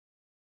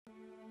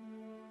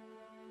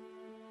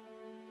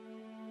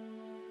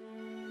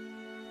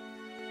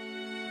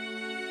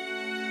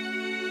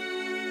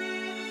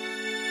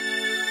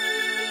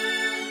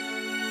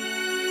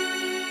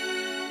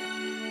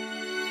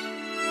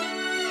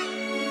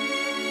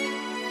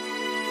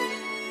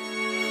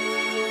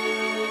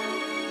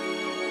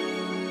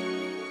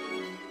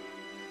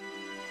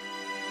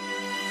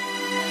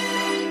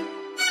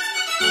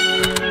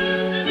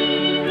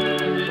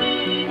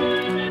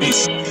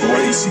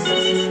I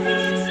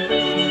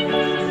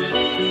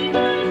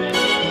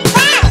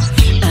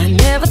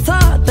never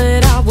thought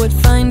that I would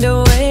find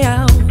a way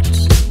out.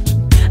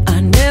 I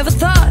never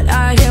thought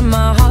I'd hear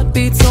my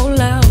heartbeat so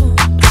loud.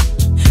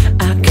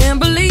 I can't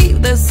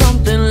believe there's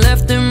something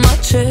left in my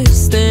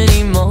chest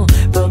anymore.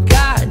 But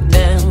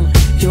goddamn,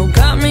 you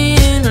got me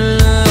in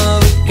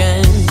love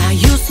again. I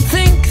used to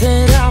think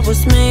that I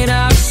was made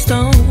out of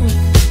stone.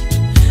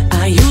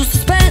 I used to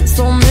spend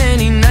so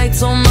many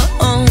nights on my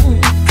own.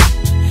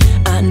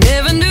 I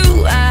never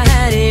knew I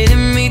had it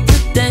in me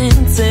to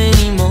dance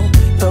anymore.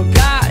 But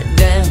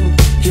goddamn,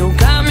 you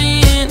got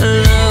me in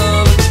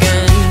love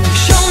again.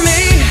 Show me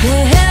the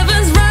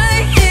heavens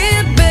right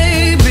here,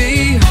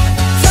 baby.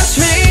 Touch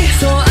me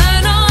so I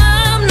know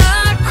I'm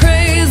not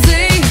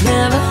crazy.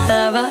 Never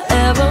ever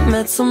ever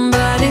met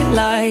somebody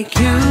like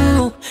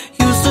you.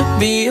 Used to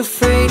be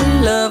afraid of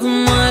love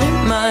and what it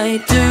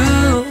might do.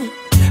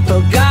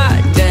 But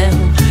goddamn,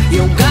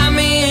 you got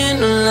me in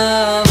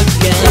love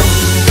again.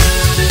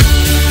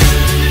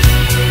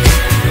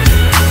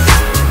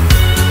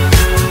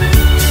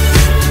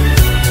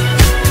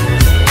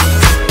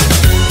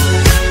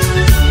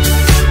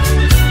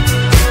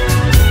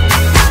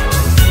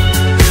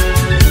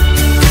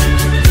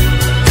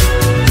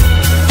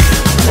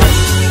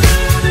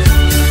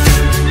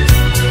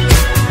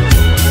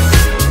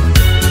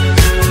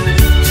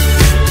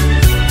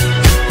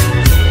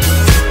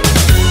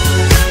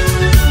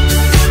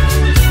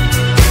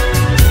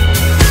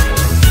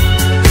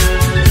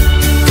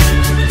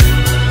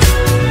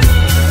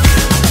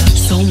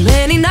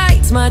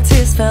 My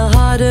tears fell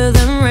harder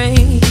than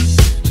rain.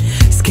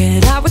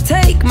 Scared I would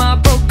take my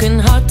broken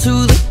heart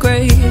to the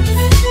grave.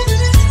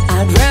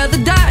 I'd rather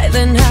die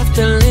than have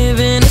to live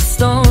in a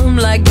storm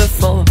like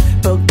before.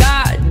 But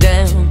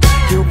goddamn,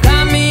 you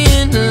got me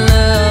in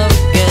love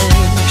again.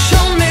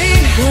 Show me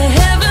the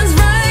heavens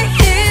right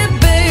here,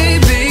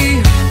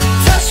 baby.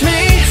 Touch me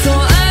so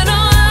I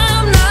know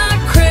I'm not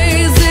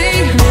crazy.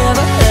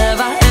 Never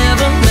ever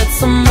ever met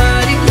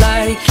somebody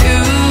like you.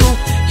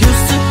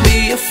 Used to be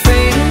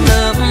afraid of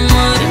love and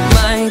what it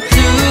might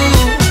do.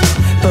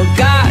 But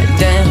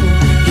goddamn,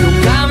 you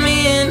got me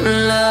in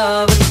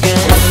love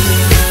again.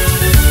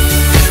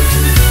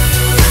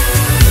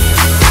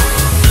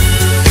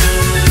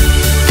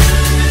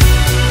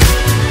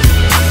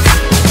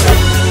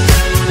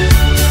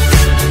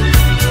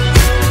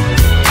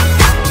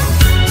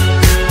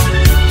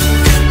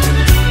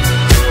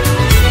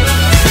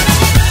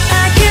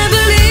 I can't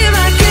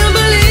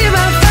believe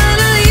I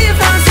finally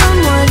found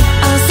someone.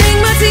 I'll sink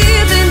my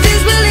teeth in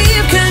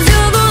disbelief, 'cause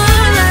you're the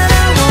one that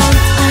I want.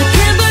 I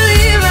can't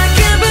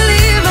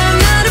believe I'm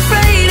not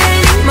afraid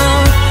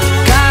anymore.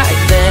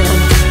 Goddamn,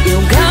 you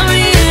got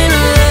me in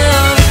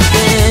love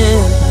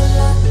again.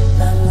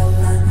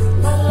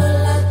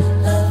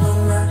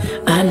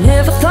 I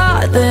never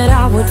thought that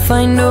I would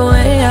find a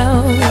way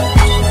out.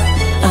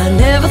 I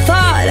never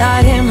thought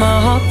I'd hear my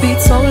heartbeat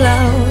so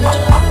loud.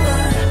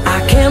 I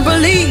can't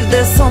believe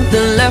there's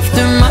something left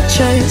in my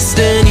chest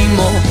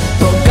anymore.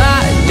 But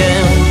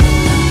goddamn,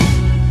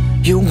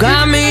 you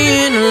got me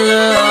in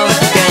love.